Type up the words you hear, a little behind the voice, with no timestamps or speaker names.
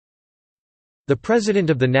The President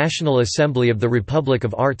of the National Assembly of the Republic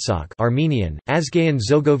of Artsakh Armenian, Azgayan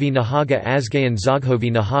Zogovi Nahaga Azgayan Zoghovi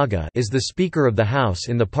Nahaga is the Speaker of the House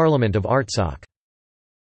in the Parliament of Artsakh.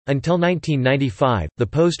 Until 1995, the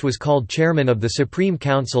post was called Chairman of the Supreme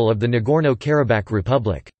Council of the Nagorno-Karabakh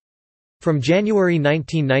Republic. From January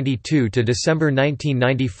 1992 to December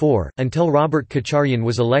 1994, until Robert Kacharyan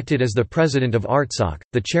was elected as the President of Artsakh,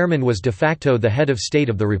 the chairman was de facto the head of state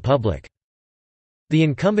of the republic. The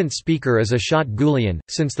incumbent speaker is Ashat Gulian,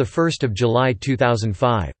 since 1 July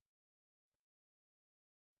 2005.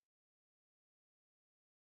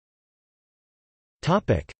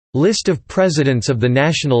 List of Presidents of the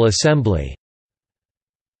National Assembly.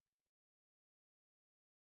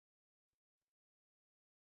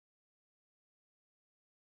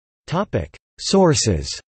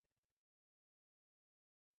 Sources.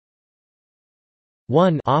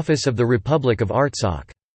 1. Office of the Republic of Artsakh.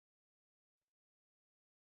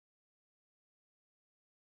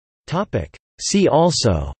 See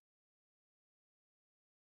also: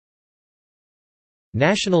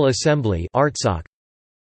 National Assembly Artsakh,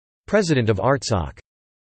 President of Artsakh.